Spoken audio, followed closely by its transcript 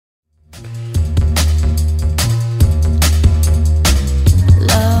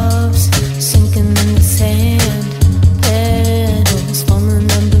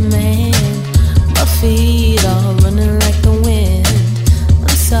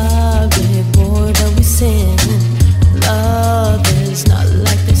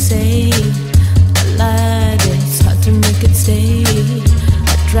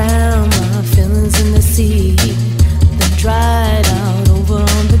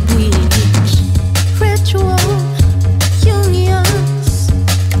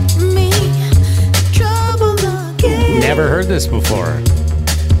never heard this before.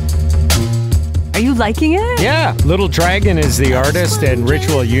 Are you liking it? Yeah, Little Dragon is the artist and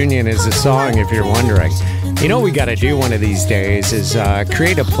Ritual Union is the song, if you're wondering. You know what we got to do one of these days is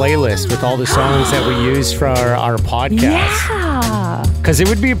create a playlist with all the songs that we use for our podcast. Yeah. Because it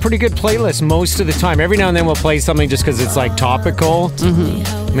would be a pretty good playlist most of the time. Every now and then we'll play something just because it's like topical.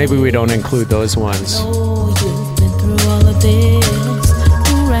 Mm-hmm. Maybe we don't include those ones.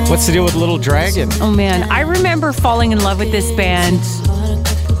 What's the deal with Little Dragon? Oh man, I remember falling in love with this band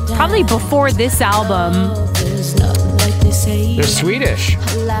probably before this album. They're Swedish.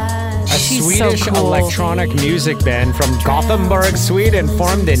 A She's Swedish so cool. electronic music band from Gothenburg, Sweden,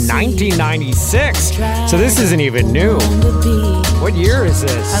 formed in 1996. So this isn't even new. What year is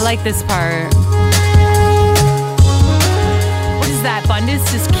this? I like this part. What is that, Bundus?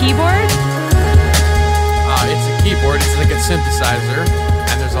 This keyboard? It's a keyboard. It's like a synthesizer,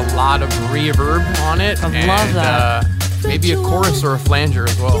 and there's a lot of reverb on it. I love that. Maybe a chorus or a flanger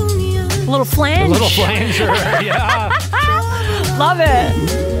as well. A little flange. A little flanger, yeah. Love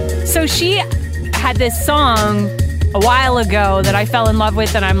it. So she had this song a while ago that I fell in love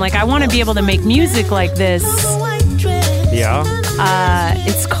with, and I'm like, I want to be able to make music like this. Yeah.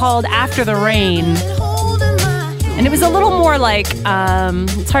 It's called After the Rain. And it was a little more like,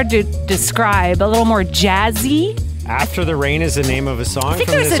 it's hard to describe, a little more jazzy. After the Rain is the name of a song from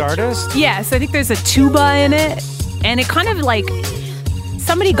this artist? Yes, I think there's a tuba in it. And it kind of like,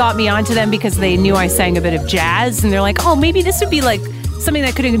 somebody got me onto them because they knew I sang a bit of jazz. And they're like, oh, maybe this would be like something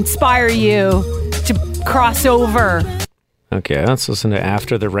that could inspire you to cross over. Okay, let's listen to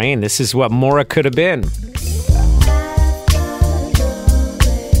After the Rain. This is what Mora could have been.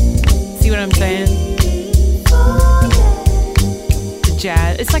 See what I'm saying? The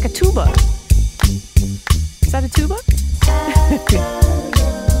jazz. It's like a tuba. Is that a tuba?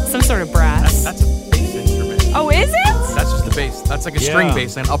 Some sort of brass. That's a bass instrument. Oh, is it? That's just the bass. That's like a string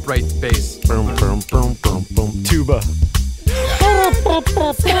bass, an upright bass. Boom, boom, boom, boom, boom. Tuba.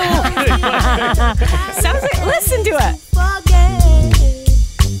 Sounds like, listen to it.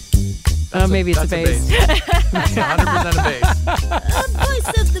 Oh, maybe it's a bass. That's 100% a bass.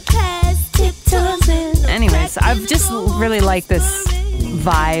 Anyways, I've just really liked this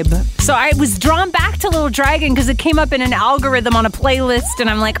vibe. So I was drawn back to Little Dragon because it came up in an algorithm on a playlist, and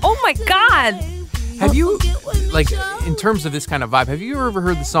I'm like, oh my God. Have you, like, in terms of this kind of vibe, have you ever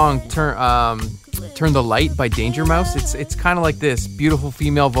heard the song Turn the Light by Danger Mouse? It's kind of like this. Beautiful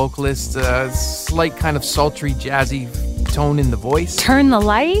female vocalist, slight kind of sultry, jazzy tone in the voice. Turn the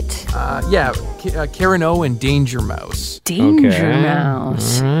Light? Yeah, Karen O and Danger Mouse. Danger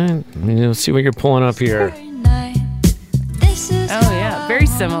Mouse. All right. Let's see what you're pulling up here. Oh, yeah. Very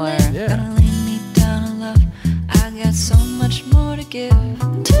similar. Yeah.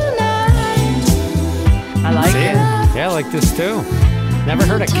 I like it. Yeah, I like this too. Never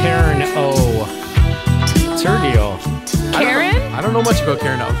heard of Karen O. What's her deal? Karen? I don't know much about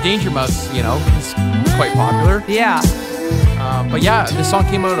Karen O. Danger Mouse, you know, is quite popular. Yeah. But yeah, this song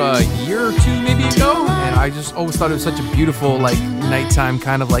came out a year or two maybe ago, and I just always thought it was such a beautiful, like, nighttime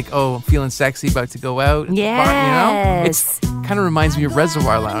kind of like, oh, I'm feeling sexy, about to go out. Yes. You know? It's kind of reminds me of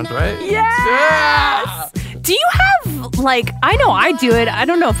Reservoir Lounge, right? Yes. Yeah. Do you have, like, I know I do it. I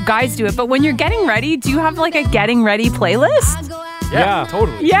don't know if guys do it, but when you're getting ready, do you have, like, a getting ready playlist? Yeah,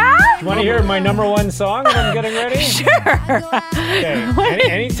 totally. Yeah? You want to hear my number one song when I'm getting ready? Sure. Okay.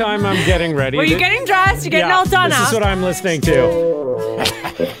 Anytime I'm getting ready. Well, you're getting dressed, you're getting all done This up. is what I'm listening to.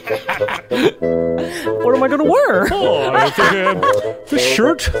 What am I going to wear? Oh, I think this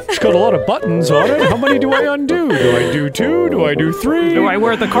shirt, it's got a lot of buttons on it. How many do I undo? Do I do 2? Do I do 3? Do I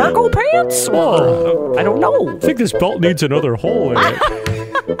wear the cargo pants? Oh, I don't know. I think this belt needs another hole in it.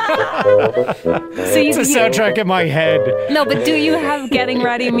 So It's a soundtrack in my head. No, but do you have getting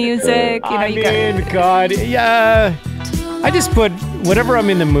ready music? You know, God, yeah. I just put whatever I'm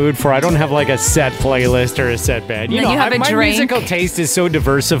in the mood for. I don't have like a set playlist or a set band. You have a my drink. musical taste is so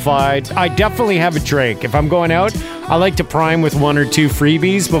diversified. I definitely have a drink. If I'm going out, I like to prime with 1 or 2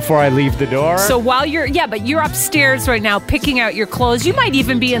 freebies before I leave the door. So while but you're upstairs right now picking out your clothes. You might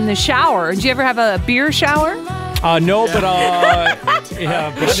even be in the shower. Do you ever have a beer shower? No, but yeah,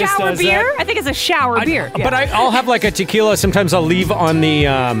 Brandis Shower does beer? that. I think it's a shower beer. But I'll have like a tequila. Sometimes I'll leave on the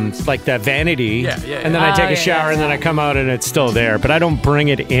like the vanity, and then I take a shower, and then I come out and it's still there. But I don't bring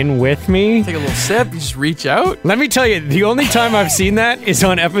it in with me. Take a little sip, you just reach out. Let me tell you, the only time I've seen that is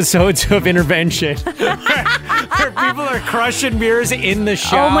on episodes of Intervention, where people are crushing beers in the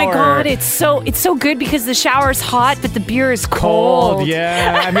shower. Oh my God, it's so good because the shower's hot, but the beer is cold.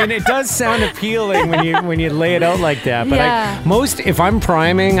 Yeah, I mean it does sound appealing when you lay it out like that. But Yeah. if I'm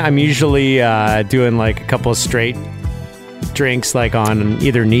priming, I'm usually doing like a couple of straight drinks like on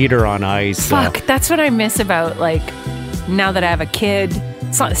either neat or on ice. Fuck, that's what I miss about like now that I have a kid.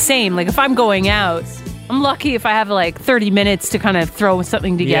 It's not the same. Like if I'm going out, I'm lucky if I have like 30 minutes to kind of throw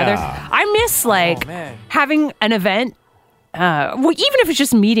something together. Yeah. I miss like man. having an event. Well, even if it's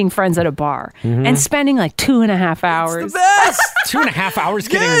just meeting friends at a bar and spending like 2.5 hours. It's the best. 2.5 hours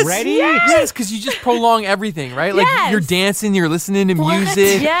getting ready? Yes, because you just prolong everything, right? Like Yes. you're dancing, you're listening to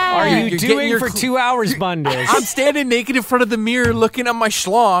music. Yes. Are you You're getting doing your for 2 hours, Bundes? I'm standing naked in front of the mirror looking at my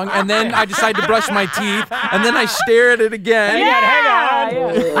schlong, and then I decide to brush my teeth, and then I stare at it again.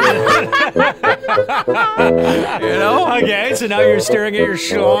 You know? Okay, so now you're staring at your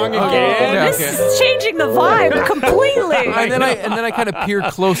schlong again. Yeah, This is changing the vibe completely. And then I kind of peer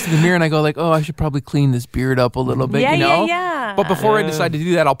close to the mirror and I go like, oh, I should probably clean this beard up a little bit, Yeah, you know? yeah. But before I decide to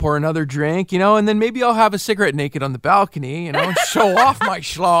do that, I'll pour another drink, you know, and then maybe I'll have a cigarette naked on the balcony, you know, and show off my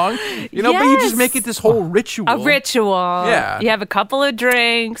schlong, you know. But you just Yes. make it this whole ritual. A ritual. Yeah. You have a couple of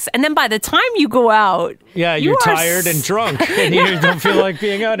drinks, and then by the time you go out, Yeah, you you're are tired and drunk, and you don't feel like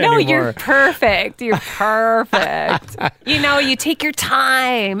being out No, anymore. you're perfect. You're perfect. You know, you take your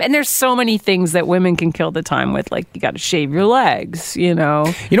time, and there's so many things that women can kill the time with. Like you got to shave your legs. You know.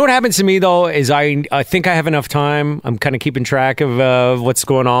 You know what happens to me though is I think I have enough time. I'm kind of keeping track of what's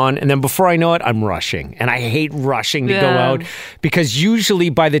going on, and then before I know it, I'm rushing, and I hate rushing to go Yeah. out because usually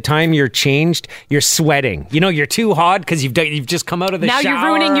by the time you're changed, you're sweating. You know, you're too hot because you've just come out of the Now shower. you're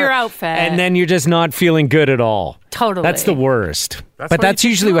ruining your outfit. and then you're just not feeling good at all. Totally. That's the worst. That's but why that's you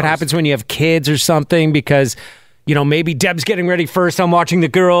take usually what those. happens when you have kids or something because. You know, maybe Deb's getting ready first. I'm watching the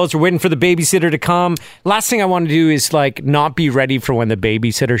girls. We're waiting for the babysitter to come. Last thing I want to do is like not be ready for when the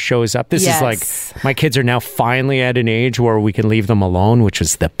babysitter shows up. This Yes. is like my kids are now finally at an age where we can leave them alone, which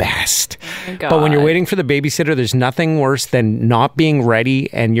is the best. my But when you're God. waiting for the babysitter, there's nothing worse than not being ready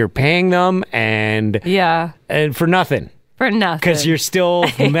and you're paying them and Yeah. for nothing For nothing. because you're still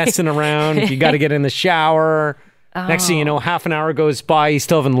messing around. You got to get in the shower. Next thing you know, half an hour goes by. You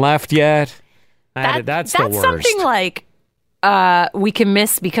still haven't left yet. That's the worst. something like we can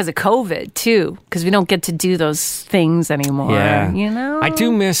miss because of COVID too, because we don't get to do those things anymore. Yeah. You know, I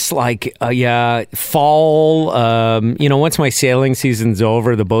do miss like fall. You know, once my sailing season's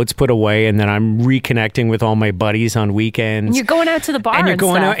over, the boat's put away, and then I'm reconnecting with all my buddies on weekends. And you're going out to the bar and you're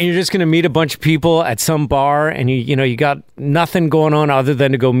going stuff. out, and you're just going to meet a bunch of people at some bar, and you got nothing going on other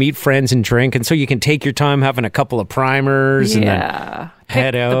than to go meet friends and drink, and so you can take your time having a couple of primers, and then Yeah.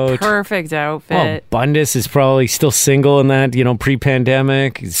 head Pick out. the perfect Well, outfit. Bundes is probably still single in that,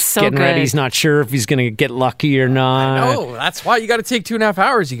 pre-pandemic. He's So getting ready. good. He's not sure if he's going to get lucky or not. Oh, that's why you got to take 2.5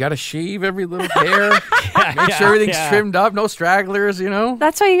 hours. You got to shave every little hair, make sure everything's yeah. trimmed up, no stragglers, you know?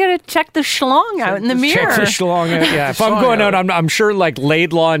 That's why you got to check the schlong out in the mirror. Check the schlong out. Yeah, if I'm schlong going out, out. I'm sure like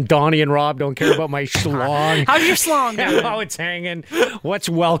Laidlaw and Donnie and Rob don't care about my schlong. How's your schlong? How it's hanging, what's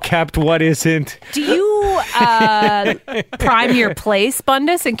well kept, what isn't. Do you prime your place,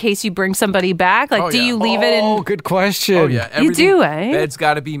 Bundes, in case you bring somebody back? Like, Oh, do yeah. you leave it Oh, in? good question. Oh, yeah. You everything- do, eh? Bed's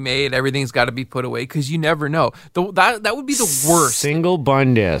got to be made. Everything's got to be put away because you never know. That would be the worst. Single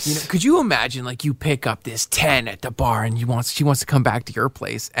Bundes. Could you imagine, like, you pick up this 10 at the bar and she wants to come back to your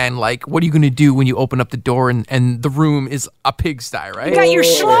place, and like, what are you going to do when you open up the door and the room is a pigsty, right? You got your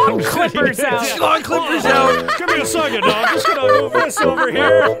schlong clippers out. Schlong clippers out. Give me a second. I'm just going to move this over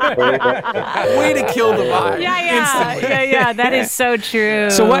here. Way to kill the vibe. Yeah. That is so true.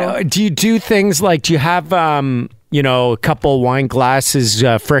 So what do you do things like, do you have a couple wine glasses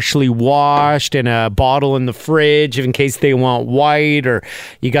freshly washed and a bottle in the fridge in case they want white, or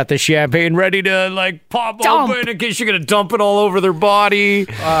you got the champagne ready to like pop Dump. open in case you're gonna dump it all over their body?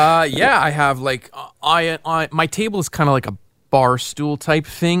 Yeah, I have like my table is kind of like a bar stool type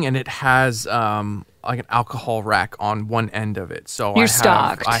thing, and it has like an alcohol rack on one end of it. So You're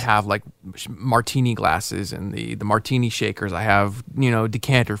stocked. I have like martini glasses and the martini shakers. I have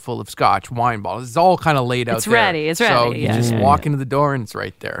decanter full of scotch, wine bottles. It's all kind of laid out. It's there. ready, it's So ready, you yeah, just yeah, walk into the door and it's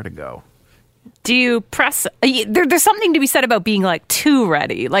right there to go. Do you press? There's something to be said about being like too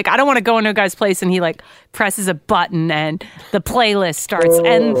ready. Like I don't want to go into a guy's place and he like presses a button and the playlist starts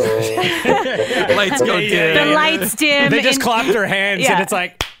and Lights go dim. the lights dim. They just and- clap their hands Yeah. and it's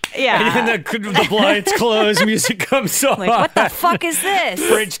like, Yeah. and then the blinds close, music comes on. Like what the fuck is this?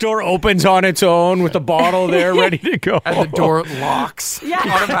 Fridge door opens on its own with a bottle there ready to go. And the door locks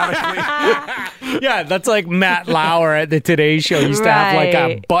automatically. Yeah, that's like Matt Lauer at the Today Show used to have like a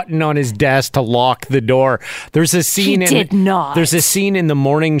Right. button on his desk to lock the door. There's a scene He did not. There's a scene in the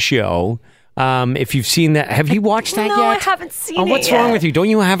morning show If you've seen that, have you watched that No, yet? I haven't seen it What's yet. wrong with you? Don't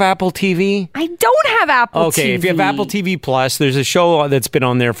you have Apple TV? I don't have Apple TV. Okay, if you have Apple TV Plus, there's a show that's been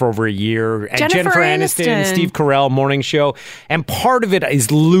on there for over a year. Jennifer Aniston. Steve Carell, morning show. And part of it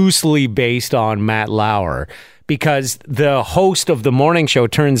is loosely based on Matt Lauer because the host of the morning show,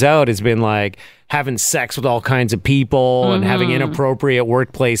 turns out, has been like having sex with all kinds of people and having inappropriate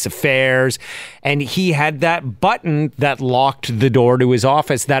workplace affairs. And he had that button that locked the door to his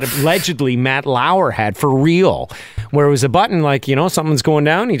office that allegedly Matt Lauer had for real, where it was a button like, something's going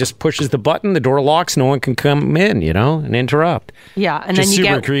down. He just pushes the button, the door locks, no one can come in, and interrupt. Yeah, and Just then you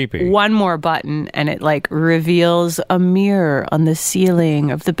super get creepy. one more button and it like reveals a mirror on the ceiling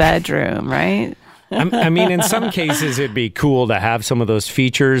of the bedroom, right? I mean, in some cases, it'd be cool to have some of those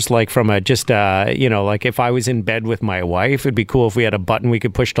features, like from like if I was in bed with my wife, it'd be cool if we had a button we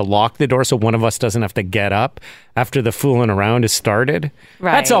could push to lock the door so one of us doesn't have to get up after the fooling around has started.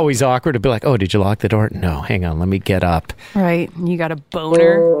 Right. That's always awkward to be like, oh, did you lock the door? No, hang on, let me get up. Right. You got a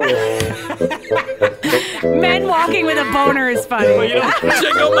boner. Men walking with a boner is funny.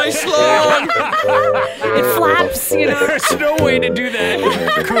 Check out my slug. It flaps, There's no way to do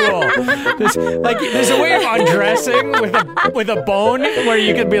that. Cool. There's a way of undressing with a bone where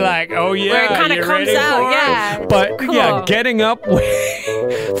you could be like, oh yeah, Where it kinda you're comes ready out, for it? yeah. But Cool. yeah, getting up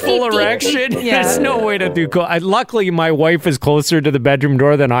with full erection, Yeah. there's no way to do cool. Luckily, my wife is closer to the bedroom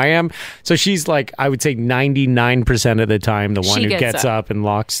door than I am, so she's like, I would say 99% of the time the one She who gets gets up and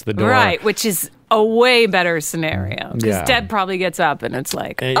locks the door. Right, which is a way better scenario. Because Yeah. Deb probably gets up and it's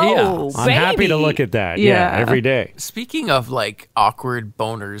like, Yeah, oh, I'm happy to baby. look at that. Yeah. Every day. Speaking of like awkward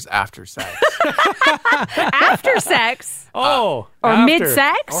boners after sex, After sex Oh, or after.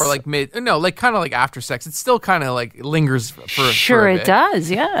 mid-sex. or like kind of like after sex, it still kind of like lingers for. Sure, for a it bit.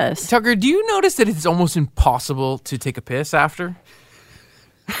 does, yes. Tucker, do you notice that it's almost impossible to take a piss after?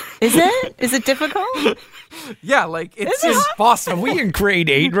 Is it? Is it difficult? Yeah, like it's Is it? impossible. Are we in grade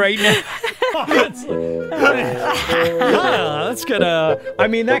 8 right now? That's gonna. I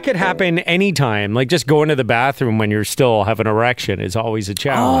mean, that could happen anytime. Like just going to the bathroom when you're still have an erection is always a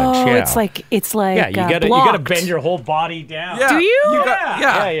challenge. Oh, yeah. it's like yeah, you gotta blocked. bend your whole body down. Yeah. Do you?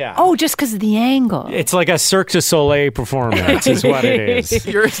 Yeah. Yeah. Oh, just because of the angle. It's like a Cirque du Soleil performance, is what it is.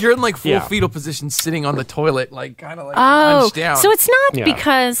 You're in like full Yeah. fetal position, sitting on the toilet, like kind of like Oh, hunched down. so it's not Yeah.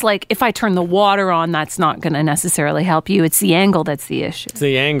 because like if I turn the water on, that's not going to necessarily help you. It's the angle that's the issue. It's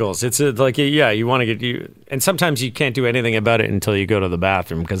the angles. It's you want to get you, and sometimes you can't do anything about it until you go to the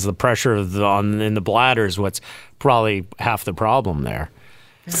bathroom because the pressure in the bladder is what's probably half the problem there.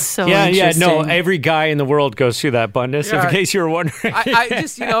 So No, interesting. every guy in the world goes through that, Bundes, Yeah. in case you were wondering. I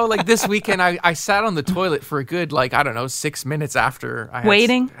just, like this weekend, I sat on the toilet for a good, 6 minutes after I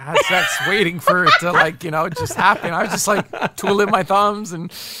had sex, waiting for it to, just happen. I was just like twiddling my thumbs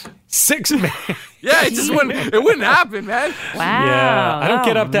and 6 minutes. yeah, it wouldn't happen, man. Wow. Yeah, I don't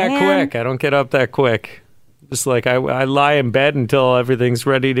get Oh, up that man. quick. I don't get up that quick. Just like I lie in bed until everything's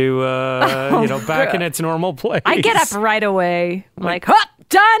ready to, back in its normal place. I get up right away. I'm like, huh,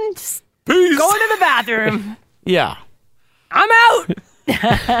 done. Just Peace. going to the bathroom. Yeah. I'm out.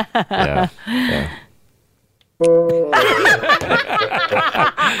 Yeah.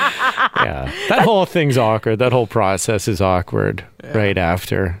 Yeah. That whole thing's awkward. That whole process is awkward right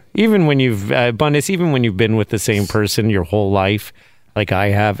after. Even when you've, Bundes, even when you've been with the same person your whole life, like I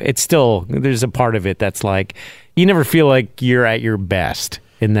have, it's still, there's a part of it that's like, you never feel like you're at your best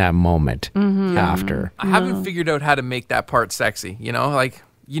in that moment after. I haven't figured out how to make that part sexy, like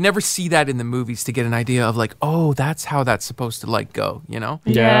you never see that in the movies to get an idea of like, oh, that's how that's supposed to go,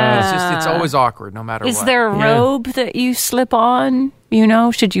 Yeah. It's always awkward no matter Is what. there a Yeah. robe that you slip on?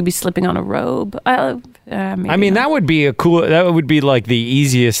 Should you be slipping on a robe? I mean, that would be like the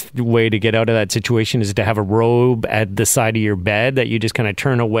easiest way to get out of that situation is to have a robe at the side of your bed that you just kind of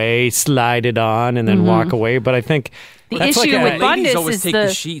turn away, slide it on, and then walk away. But I think The that's issue like with a, The ladies Bundes always is take the-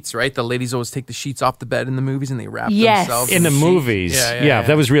 the sheets, right? The ladies always take the sheets off the bed in the movies and they wrap Yes. themselves in the sheet. movies. Yeah. If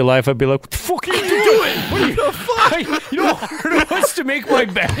that was real life, I'd be like, what the fuck are you doing? What are you the fuck? You know how hard it was to make my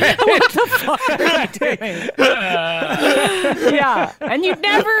bed? What the fuck are you doing? Yeah, and you'd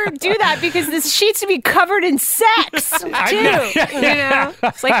never do that because the sheets would be covered in sex too.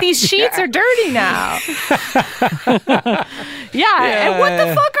 It's like these sheets are dirty now. Yeah, and what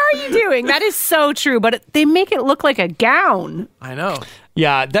the fuck are you doing? That is so true, but they make it look like a gown. I know.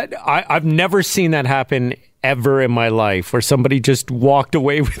 Yeah, I've never seen that happen ever in my life where somebody just walked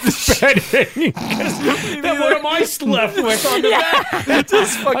away with the bed hanging. Then what am I left with on the bed?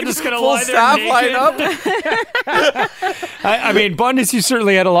 I'm just going to lie there naked. I mean, Bundes, you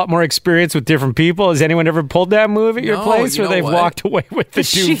certainly had a lot more experience with different people. Has anyone ever pulled that move at your place where they've walked away with the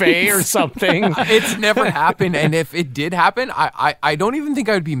duvet or something? It's never happened, and if it did happen, I don't even think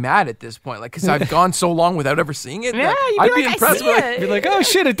I would be mad at this point, like, because I've gone so long without ever seeing it. Yeah, I'd be impressed with it. You're like, oh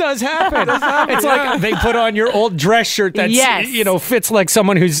shit, it does happen. It's like they put on your old dress shirt that fits like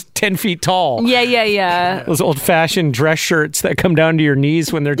someone who's 10 feet tall. Yeah. Those old-fashioned dress shirts that come down to your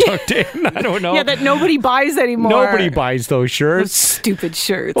knees when they're tucked in. I don't know. Yeah, that nobody buys anymore. Nobody buys those shirts. Those stupid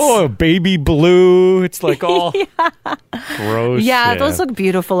shirts. Oh, baby blue. It's like all gross. Yeah, those look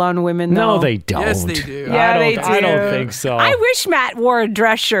beautiful on women, though. No, they don't. Yes, they do. Yeah, they do. I don't think so. I wish Matt wore a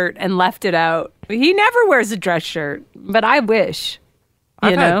dress shirt and left it out. He never wears a dress shirt, but I wish.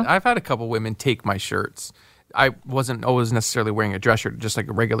 I've had a couple women take my shirts. I wasn't always necessarily wearing a dress shirt, just like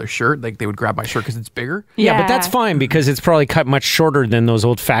a regular shirt. Like they would grab my shirt because it's bigger. Yeah, but that's fine because it's probably cut much shorter than those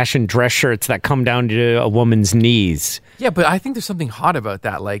old-fashioned dress shirts that come down to a woman's knees. Yeah, but I think there's something hot about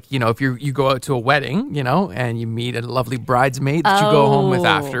that. Like, if you go out to a wedding, and you meet a lovely bridesmaid that you go home with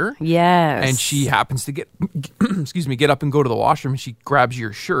after. Yes. And she happens to get up and go to the washroom and she grabs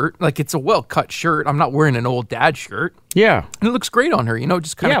your shirt. Like it's a well-cut shirt. I'm not wearing an old dad shirt. Yeah. And it looks great on her,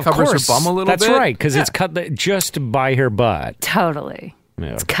 just kind of covers her bum a little bit. That's right, because it's cut just by her butt. Totally.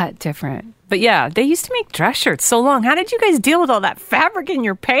 Yeah. It's cut different. But yeah, they used to make dress shirts so long. How did you guys deal with all that fabric in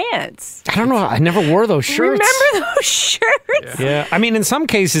your pants? I don't know. I never wore those shirts. Remember those shirts? Yeah. I mean, in some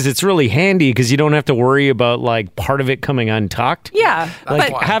cases, it's really handy because you don't have to worry about like part of it coming untucked. Yeah.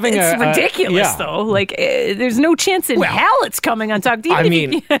 Like but having it's ridiculous, though. Like, there's no chance in hell it's coming untucked.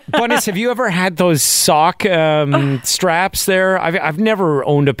 Bundes, have you ever had those sock straps there? I've never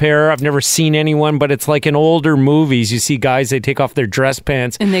owned a pair. I've never seen anyone, but it's like in older movies, you see guys, they take off their dress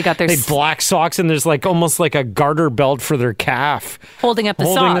pants. And they got their black socks, and there's like almost like a garter belt for their calf. Holding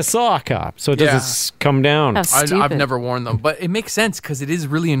the sock up so it doesn't come down. I've never worn them, but it makes sense because it is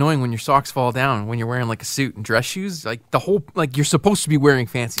really annoying when your socks fall down when you're wearing like a suit and dress shoes. Like you're supposed to be wearing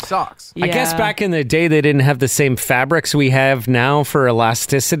fancy socks. I guess back in the day they didn't have the same fabrics we have now for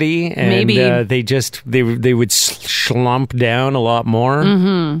elasticity, and maybe they would slump down a lot more.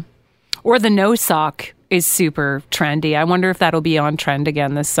 Mm-hmm. Or the no sock is super trendy. I wonder if that'll be on trend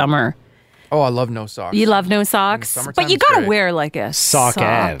again this summer. Oh, I love no socks. You love no socks? But you got to wear like a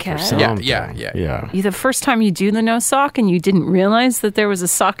sockette. Or something. Yeah. The first time you do the no sock and you didn't realize that there was a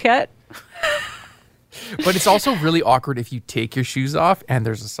sockette. But it's also really awkward if you take your shoes off and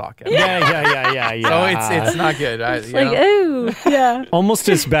there's a socket. Yeah. So it's not good. Ooh, yeah. Almost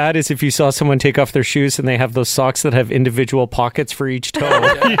as bad as if you saw someone take off their shoes and they have those socks that have individual pockets for each toe.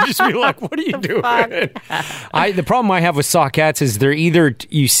 You just be like, what are you doing? The problem I have with sockettes is they're either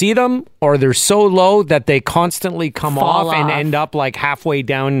you see them or they're so low that they constantly come off and end up like halfway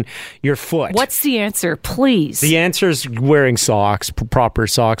down your foot. What's the answer, please? The answer is wearing socks, proper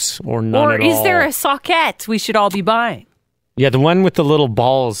socks, or none at all. Or is there a sockette we should all be buying? Yeah, the one with the little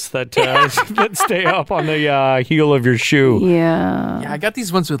balls that that stay up on the heel of your shoe. Yeah. Yeah, I got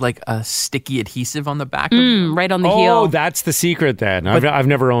these ones with like a sticky adhesive on the back of them. Right on the heel. Oh, that's the secret then. I've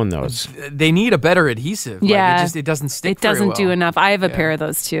never owned those. They need a better adhesive. Yeah. Like, it doesn't stick It doesn't very well. do enough. I have a pair of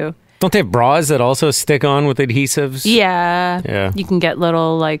those too. Don't they have bras that also stick on with adhesives? Yeah. You can get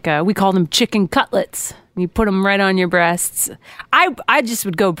little, like, we call them chicken cutlets. You put them right on your breasts. I just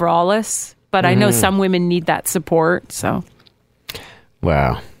would go braless, but I know some women need that support, so.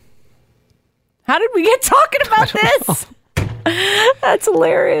 Wow. How did we get talking about this? That's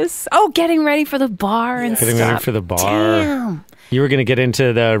hilarious. Oh, getting ready for the bar and stuff. Getting ready for the bar. Damn. You were going to get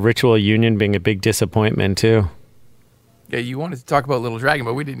into the ritual union being a big disappointment, too. Yeah, you wanted to talk about Little Dragon,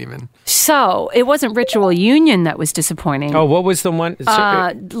 but we didn't even. So, it wasn't Ritual Union that was disappointing. Oh, what was the one?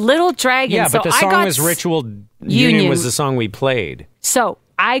 Little Dragon. Yeah, but the song was Ritual Union was the song we played. So,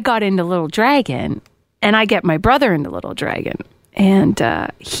 I got into Little Dragon, and I get my brother into Little Dragon. And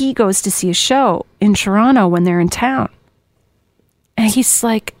he goes to see a show in Toronto when they're in town. And he's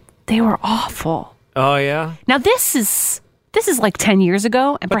like, they were awful. Oh, yeah? Now, this is like 10 years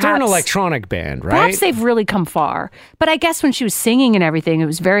ago. And but they're an electronic band, right? Perhaps they've really come far. But I guess when she was singing and everything, it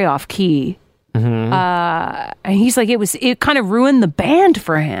was very off-key. Mm-hmm. And he's like, it kind of ruined the band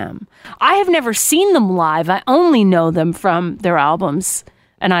for him. I have never seen them live. I only know them from their albums.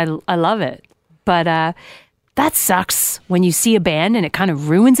 And I love it. But that sucks when you see a band and it kind of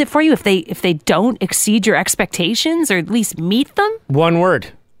ruins it for you if they don't exceed your expectations or at least meet them. One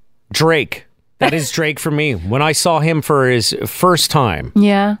word. Drake. That is Drake for me. When I saw him for his first time,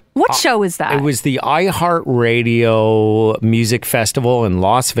 Yeah. What show is that? it was the iHeartRadio Music Festival in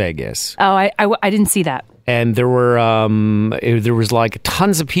Las Vegas. Oh, I didn't see that. And there was like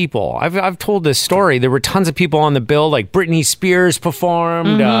tons of people. I've told this story. There were tons of people on the bill. Like Britney Spears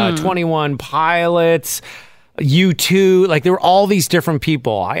performed, 21 Pilots, U2. Like there were all these different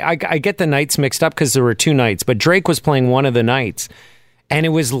people. I get the nights mixed up because there were 2 nights, but Drake was playing one of the nights, and it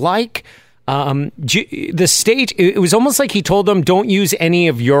was like. The stage, it was almost like he told them, don't use any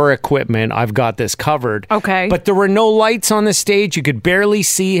of your equipment. I've got this covered. Okay. But there were no lights on the stage. You could barely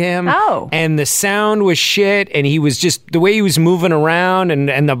see him. Oh. And the sound was shit. And he was just, the way he was moving around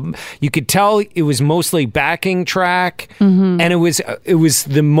and you could tell it was mostly backing track. And it was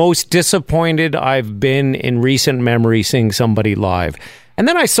the most disappointed I've been in recent memory seeing somebody live. And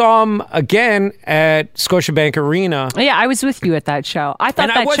then I saw him again at Scotiabank Arena. Yeah, I was with you at that show. I thought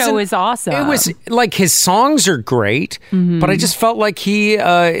that show was awesome. It was like his songs are great, but I just felt like he,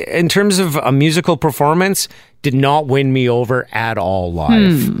 in terms of a musical performance, did not win me over at all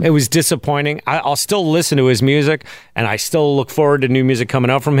live. It was disappointing. I'll still listen to his music, and I still look forward to new music coming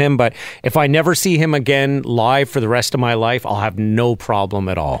out from him. But if I never see him again live for the rest of my life, I'll have no problem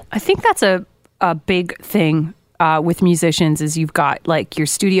at all. I think that's a big thing. With musicians is you've got like your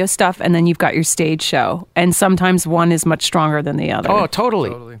studio stuff and then you've got your stage show, and sometimes one is much stronger than the other. Oh,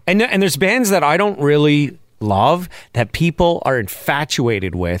 totally. And there's bands that I don't really love that people are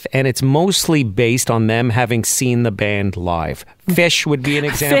infatuated with, and it's mostly based on them having seen the band live. Fish would be an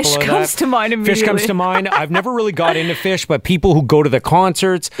example Fish of that. comes to mind immediately. Fish comes to mind. I've never really got into Fish, but people who go to the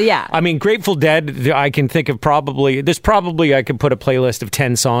concerts. Yeah. I mean, Grateful Dead, I can think of I could put a playlist of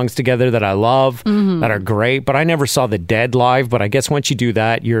 10 songs together that I love, that are great, but I never saw the Dead live. But I guess once you do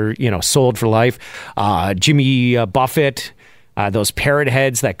that, you're, sold for life. Jimmy Buffett. Those parrot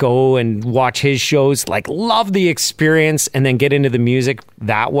heads that go and watch his shows, like, love the experience and then get into the music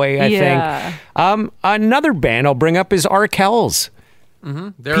that way, I think. Another band I'll bring up is Arkells.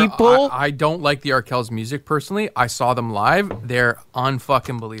 People, I don't like the Arkells music personally. I saw them live. They're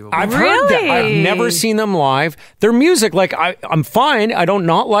unfucking believable. I've heard that. I've never seen them live. Their music, like, I'm fine. I don't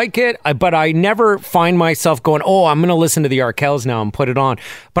not like it, but I never find myself going, oh, I'm going to listen to the Arkells now and put it on.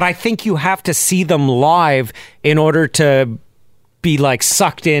 But I think you have to see them live in order to be like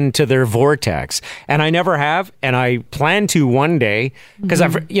sucked into their vortex, and I never have, and I plan to one day, because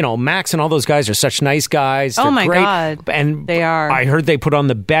I've Max and all those guys are such nice guys. They're my great, God, and they are. I heard they put on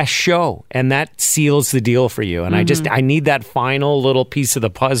the best show, and that seals the deal for you. And I need that final little piece of the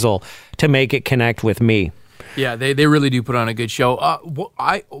puzzle to make it connect with me. Yeah, they really do put on a good show.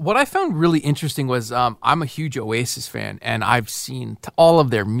 What I found really interesting was I'm a huge Oasis fan, and I've seen all of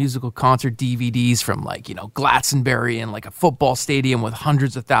their musical concert DVDs from Glastonbury and like a football stadium with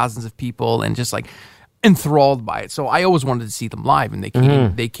hundreds of thousands of people, and just like enthralled by it. So I always wanted to see them live, and they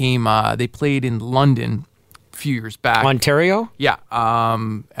came. They played in London a few years back. Ontario? Yeah,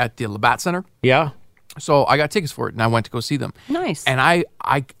 at the Labatt Center. Yeah. So I got tickets for it, and I went to go see them. Nice. And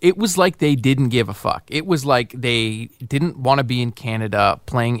it was like they didn't give a fuck. It was like they didn't want to be in Canada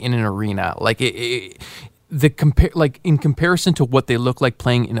playing in an arena. Like in comparison to what they look like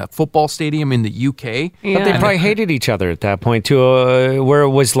playing in a football stadium in the UK. Yeah. But they probably hated each other at that point too, where it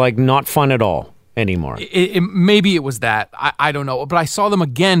was like not fun at all anymore. Maybe it was that. I don't know. But I saw them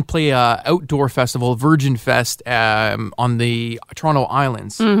again play a outdoor festival, Virgin Fest, on the Toronto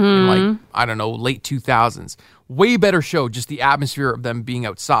Islands in late 2000s. Way better show, just the atmosphere of them being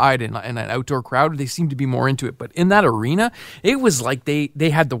outside and an outdoor crowd. They seemed to be more into it. But in that arena, it was like they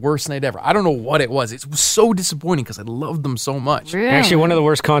had the worst night ever. I don't know what it was. It was so disappointing because I loved them so much. Really? Actually, one of the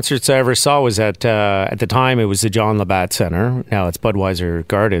worst concerts I ever saw was at the time, it was the John Labatt Center. Now it's Budweiser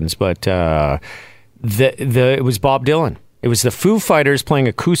Gardens, but it was Bob Dylan. It was the Foo Fighters playing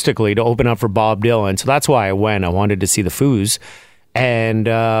acoustically to open up for Bob Dylan. So that's why I went. I wanted to see the Foos. And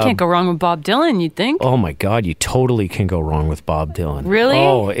can't go wrong with Bob Dylan, you'd think. Oh my God, you totally can go wrong with Bob Dylan. Really?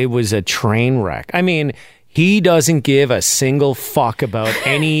 Oh, it was a train wreck. I mean, he doesn't give a single fuck about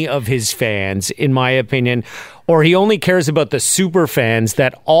any of his fans, in my opinion, or he only cares about the super fans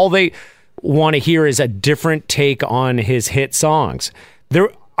that all they want to hear is a different take on his hit songs.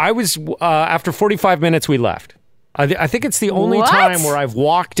 After 45 minutes, we left. I think it's the only time where I've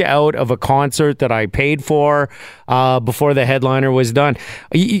walked out of a concert that I paid for before the headliner was done.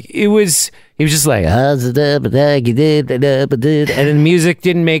 It He was just like, and the music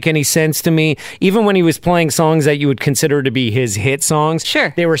didn't make any sense to me. Even when he was playing songs that you would consider to be his hit songs,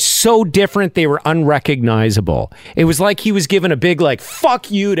 Sure. they were so different, they were unrecognizable. It was like he was giving a big, like, fuck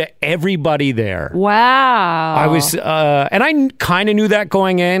you to everybody there. Wow. I was, and I kind of knew that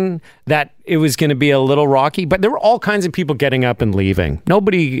going in, that it was going to be a little rocky, but there were all kinds of people getting up and leaving.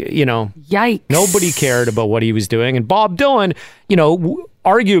 Nobody, Yikes. nobody cared about what he was doing. And Bob Dylan,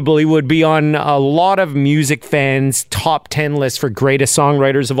 arguably would be on a lot of music fans' top 10 lists for greatest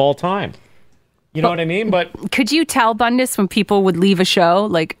songwriters of all time. You know what I mean? But Could you tell, Bundus, when people would leave a show?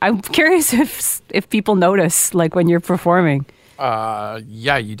 Like, I'm curious if people notice, like, when you're performing.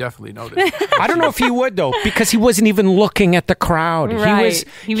 Yeah, you definitely noticed. I don't know if he would, though, because he wasn't even looking at the crowd. Right.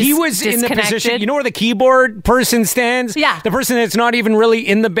 He was in the position, disconnected. you know where the keyboard person stands? Yeah. The person that's not even really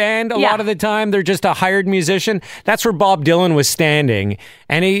in the band a Yeah. lot of the time. They're just a hired musician. That's where Bob Dylan was standing,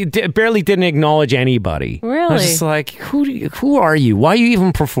 and he barely didn't acknowledge anybody. I was Really? just like, who are you? Why are you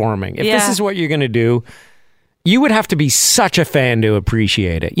even performing? If this Yeah. is what you're going to do, you would have to be such a fan to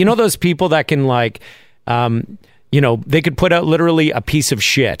appreciate it. You know those people that can, like, they could put out literally a piece of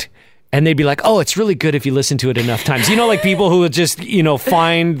shit and they'd be like, oh, it's really good if you listen to it enough times. Like people who would just,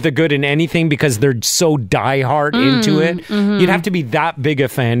 find the good in anything because they're so diehard into it. Mm-hmm. You'd have to be that big a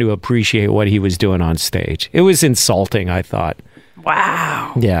fan to appreciate what he was doing on stage. It was insulting, I thought.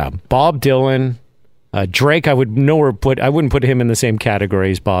 Wow. Yeah. Bob Dylan. Drake, I wouldn't put him in the same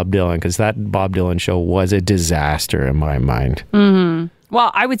category as Bob Dylan because that Bob Dylan show was a disaster in my mind. Well,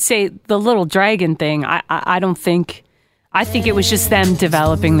 I would say the Little Dragon thing, I don't think... I think it was just them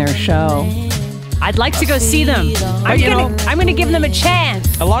developing their show. I'd like to go see them. I'm gonna give them a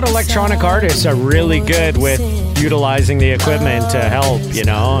chance. A lot of electronic artists are really good with utilizing the equipment to help, and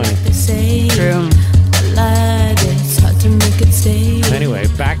True. anyway,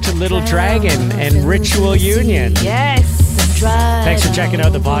 back to Little Dragon and Ritual Union. Yes. Thanks for checking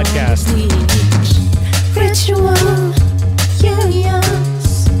out the podcast.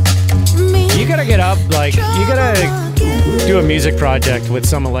 You gotta get up, you gotta do a music project with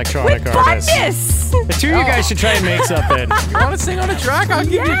some electronic artists. Yes. The two of you guys should try and make something. You want to sing on a track? I'll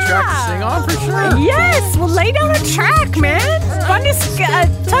give you a track to sing on for sure. Yes. Well, lay down a track, man.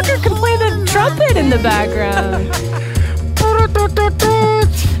 Tucker can play the trumpet in the background.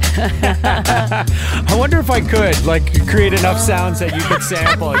 I wonder if I could, create enough sounds that you could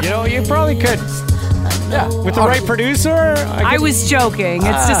sample. You probably could. Yeah, with the right producer. I was joking.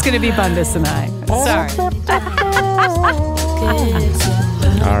 It's just going to be Bundus and I. Sorry.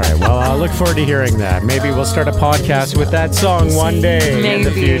 All right. Well, I'll look forward to hearing that. Maybe we'll start a podcast with that song one day in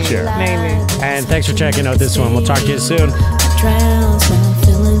the future. Maybe. And thanks for checking out this one. We'll talk to you soon. Drowns my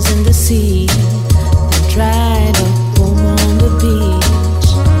feelings in the sea.